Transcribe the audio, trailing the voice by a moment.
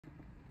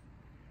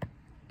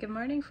Good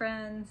morning,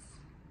 friends.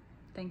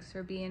 Thanks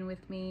for being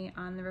with me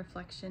on the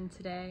reflection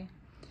today.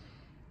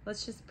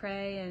 Let's just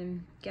pray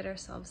and get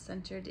ourselves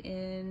centered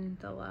in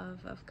the love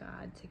of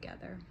God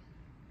together.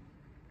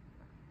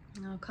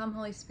 Now, come,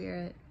 Holy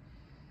Spirit.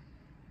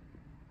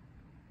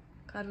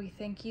 God, we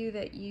thank you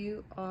that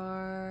you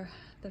are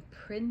the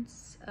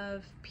Prince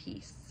of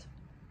Peace.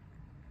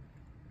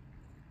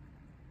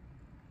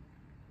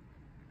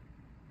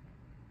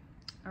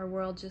 Our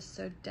world just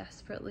so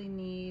desperately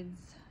needs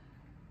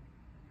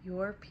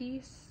your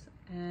peace,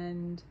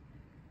 and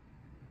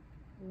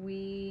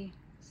we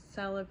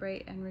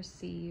celebrate and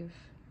receive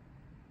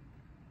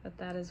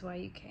that is why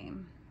you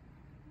came.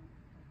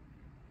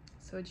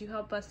 So would you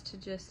help us to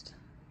just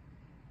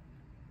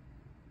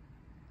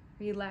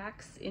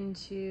relax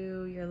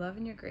into your love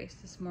and your grace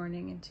this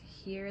morning and to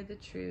hear the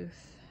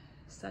truth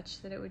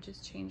such that it would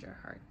just change our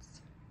hearts.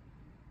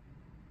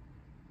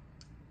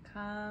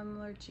 Come,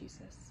 Lord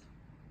Jesus.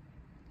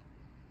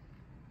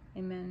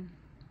 Amen.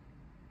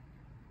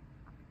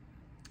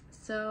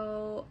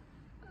 So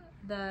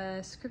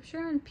the scripture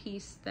on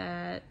peace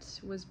that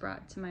was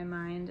brought to my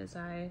mind as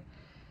I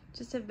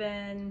just have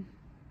been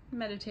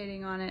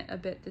meditating on it a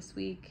bit this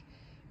week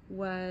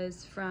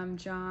was from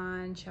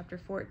John chapter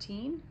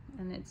 14,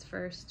 and it's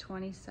verse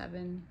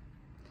 27.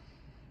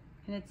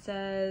 And it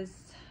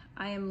says,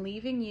 "I am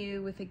leaving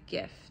you with a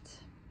gift,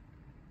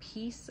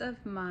 peace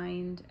of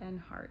mind and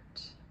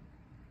heart.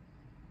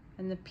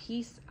 And the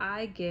peace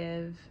I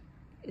give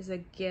is a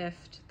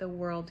gift the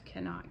world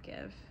cannot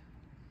give.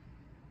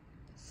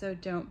 So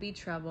don't be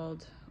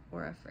troubled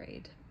or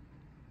afraid."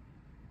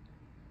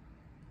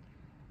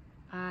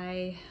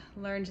 I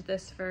learned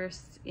this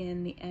verse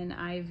in the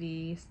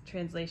NIV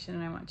translation,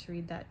 and I want to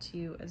read that to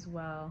you as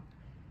well.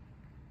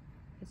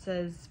 It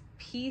says,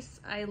 "Peace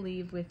I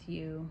leave with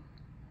you,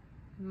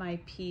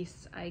 my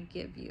peace I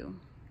give you.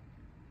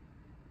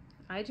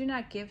 I do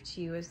not give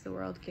to you as the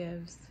world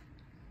gives.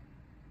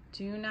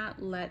 Do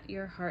not let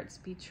your hearts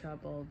be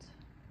troubled,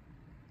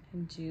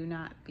 and do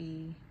not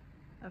be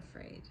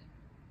afraid."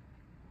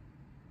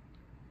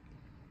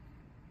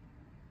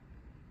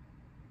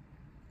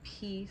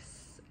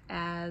 Peace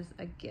as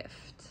a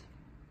gift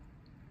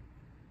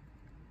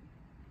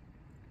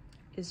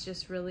is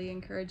just really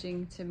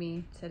encouraging to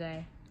me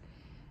today.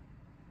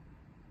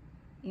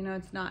 You know,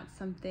 it's not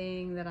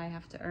something that I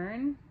have to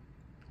earn.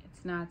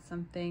 It's not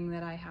something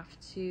that I have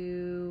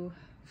to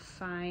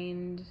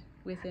find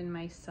within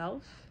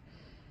myself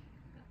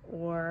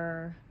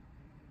or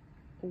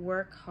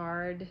work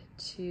hard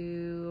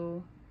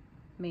to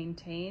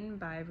maintain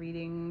by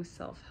reading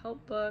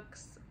self-help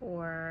books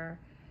or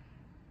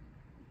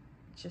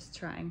just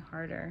trying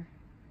harder.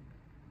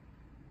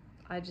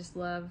 I just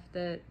love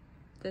that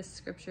this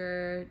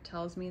scripture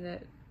tells me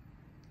that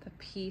the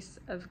peace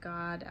of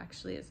God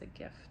actually is a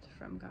gift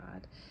from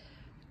God.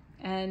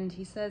 And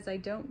he says, "I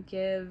don't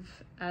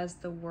give as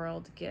the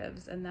world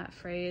gives." And that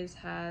phrase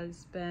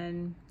has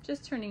been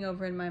just turning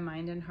over in my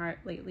mind and heart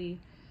lately.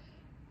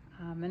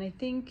 And I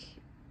think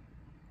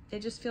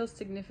it just feels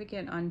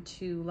significant on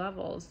two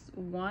levels.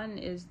 One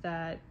is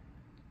that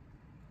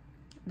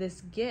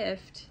this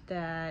gift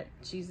that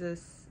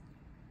Jesus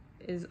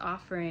is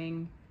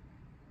offering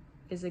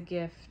is a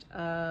gift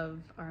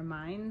of our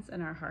minds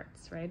and our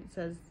hearts, right? It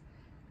says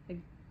a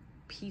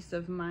peace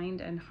of mind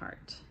and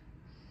heart.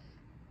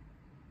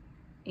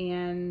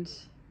 And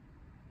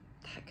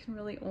that can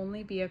really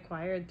only be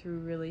acquired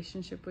through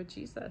relationship with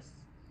Jesus.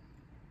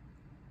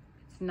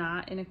 It's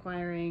not in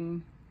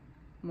acquiring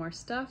more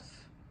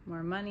stuff,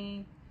 more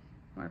money,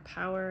 more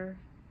power.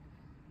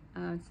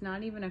 It's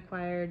not even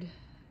acquired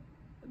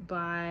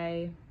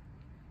by,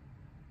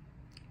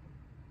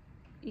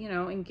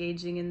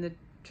 engaging in the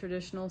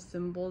traditional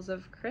symbols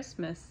of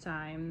Christmas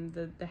time,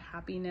 the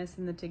happiness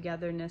and the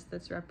togetherness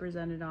that's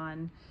represented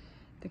on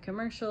the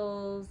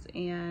commercials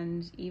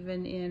and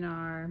even in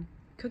our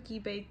cookie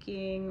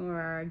baking or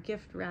our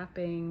gift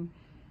wrapping.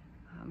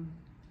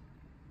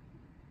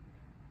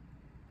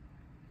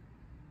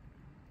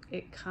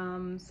 It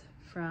comes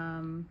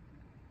from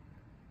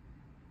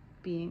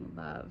being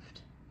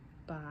loved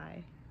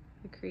by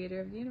the creator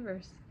of the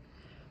universe.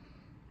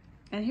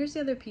 And here's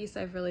the other piece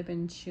I've really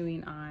been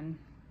chewing on.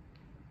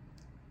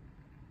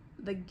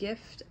 The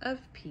gift of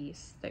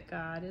peace that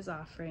God is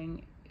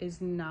offering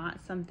is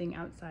not something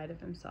outside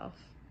of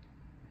himself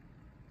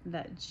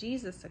that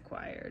Jesus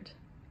acquired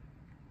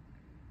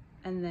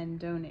and then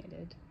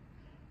donated.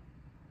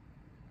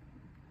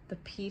 The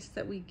peace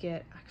that we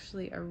get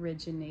actually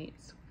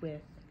originates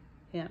with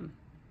him.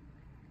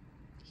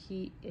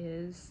 He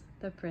is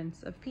the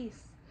Prince of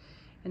Peace,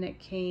 and it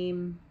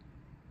came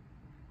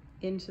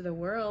into the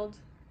world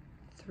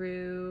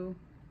through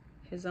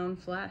his own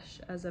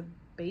flesh as a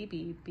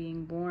baby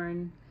being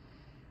born,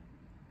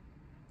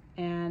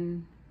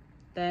 and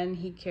then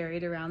he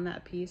carried around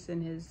that peace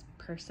in his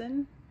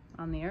person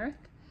on the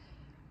earth,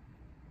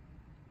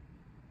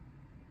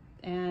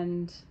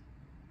 and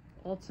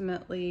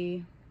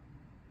ultimately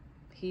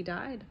he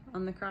died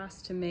on the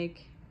cross to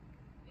make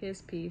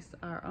his peace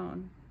our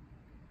own.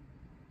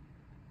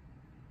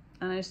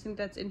 And I just think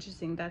that's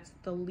interesting. That's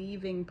the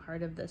leaving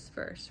part of this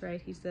verse,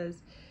 right? He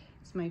says,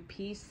 it's my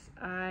peace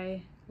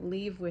I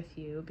leave with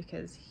you,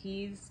 because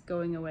he's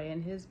going away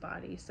in his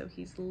body. So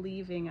he's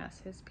leaving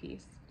us his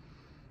peace.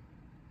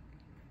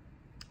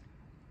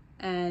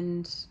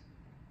 And,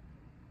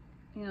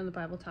 you know, the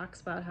Bible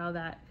talks about how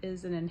that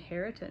is an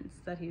inheritance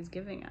that he's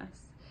giving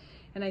us.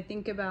 And I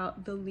think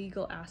about the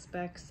legal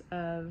aspects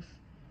of,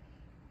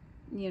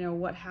 you know,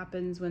 what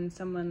happens when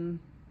someone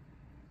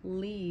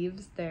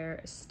leaves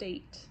their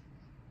estate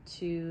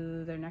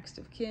to their next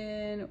of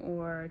kin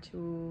or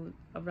to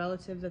a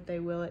relative that they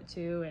will it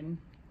to. And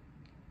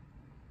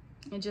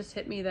it just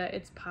hit me that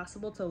it's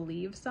possible to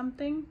leave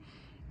something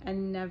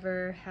and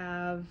never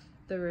have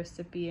the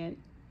recipient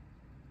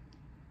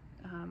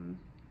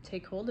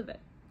take hold of it,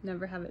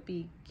 never have it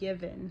be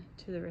given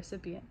to the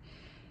recipient.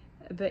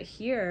 But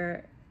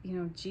here, you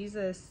know,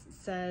 Jesus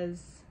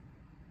says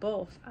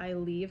both, I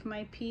leave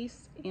my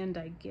peace and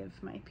I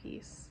give my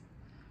peace.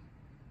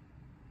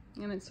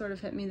 And it sort of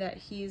hit me that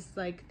he's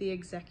like the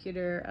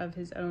executor of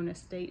his own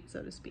estate,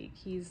 so to speak.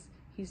 He's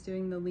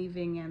doing the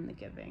leaving and the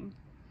giving.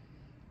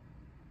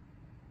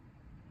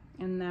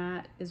 And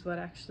that is what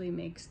actually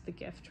makes the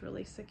gift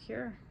really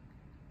secure.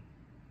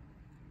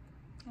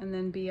 And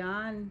then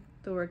beyond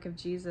the work of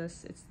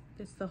Jesus,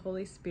 it's the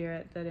Holy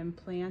Spirit that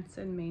implants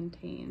and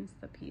maintains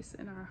the peace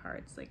in our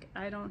hearts. Like,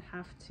 I don't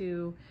have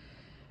to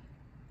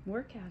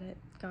work at it.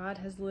 God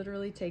has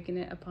literally taken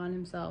it upon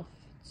himself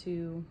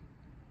to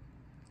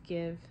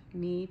give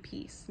me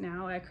peace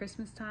now at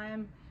Christmas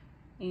time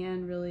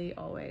and really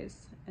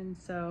always. And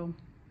so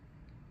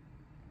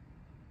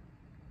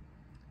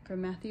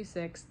from Matthew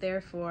 6,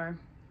 therefore,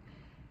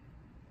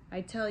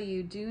 I tell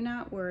you, do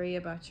not worry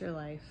about your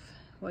life,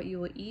 what you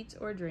will eat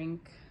or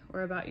drink,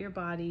 or about your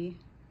body,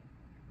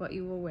 what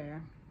you will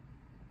wear.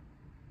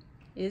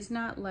 Is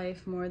not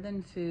life more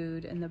than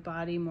food, and the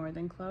body more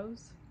than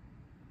clothes?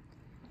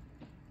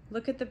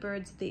 Look at the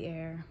birds of the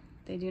air.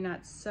 They do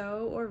not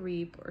sow or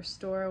reap or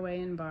store away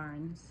in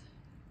barns,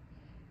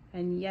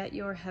 and yet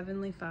your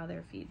heavenly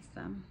Father feeds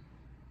them.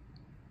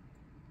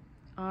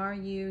 Are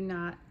you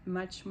not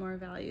much more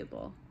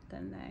valuable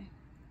than they?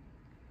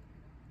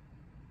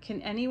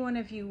 Can any one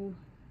of you,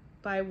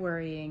 by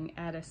worrying,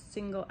 add a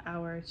single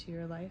hour to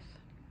your life?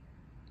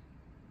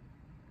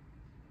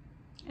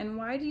 And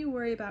why do you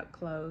worry about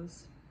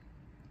clothes?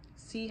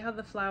 See how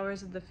the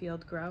flowers of the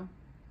field grow.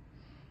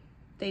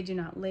 They do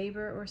not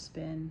labor or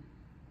spin.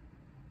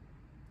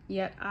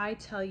 Yet I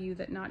tell you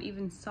that not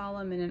even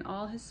Solomon in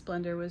all his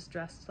splendor was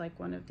dressed like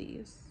one of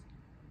these.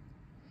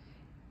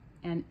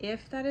 And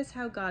if that is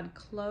how God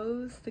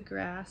clothes the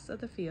grass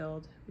of the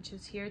field, which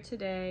is here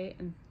today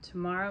and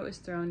tomorrow is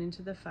thrown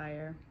into the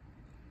fire,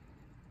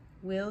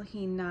 will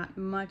he not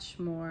much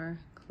more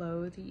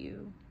clothe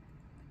you,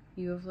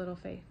 you of little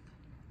faith?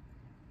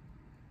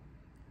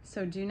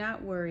 So do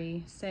not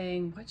worry,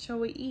 saying, what shall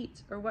we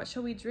eat, or what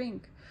shall we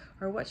drink,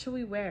 or what shall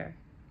we wear?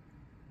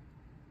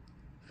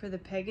 For the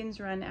pagans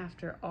run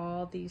after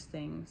all these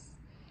things,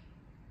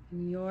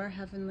 and your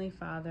heavenly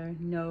Father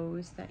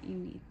knows that you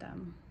need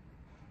them.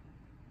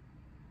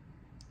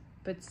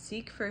 But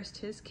seek first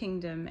his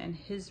kingdom and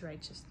his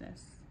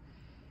righteousness,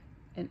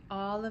 and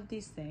all of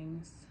these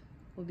things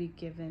will be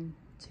given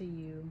to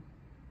you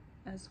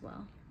as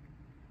well.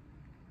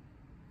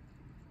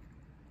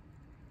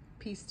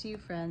 Peace to you,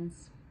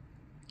 friends.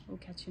 We'll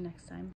catch you next time.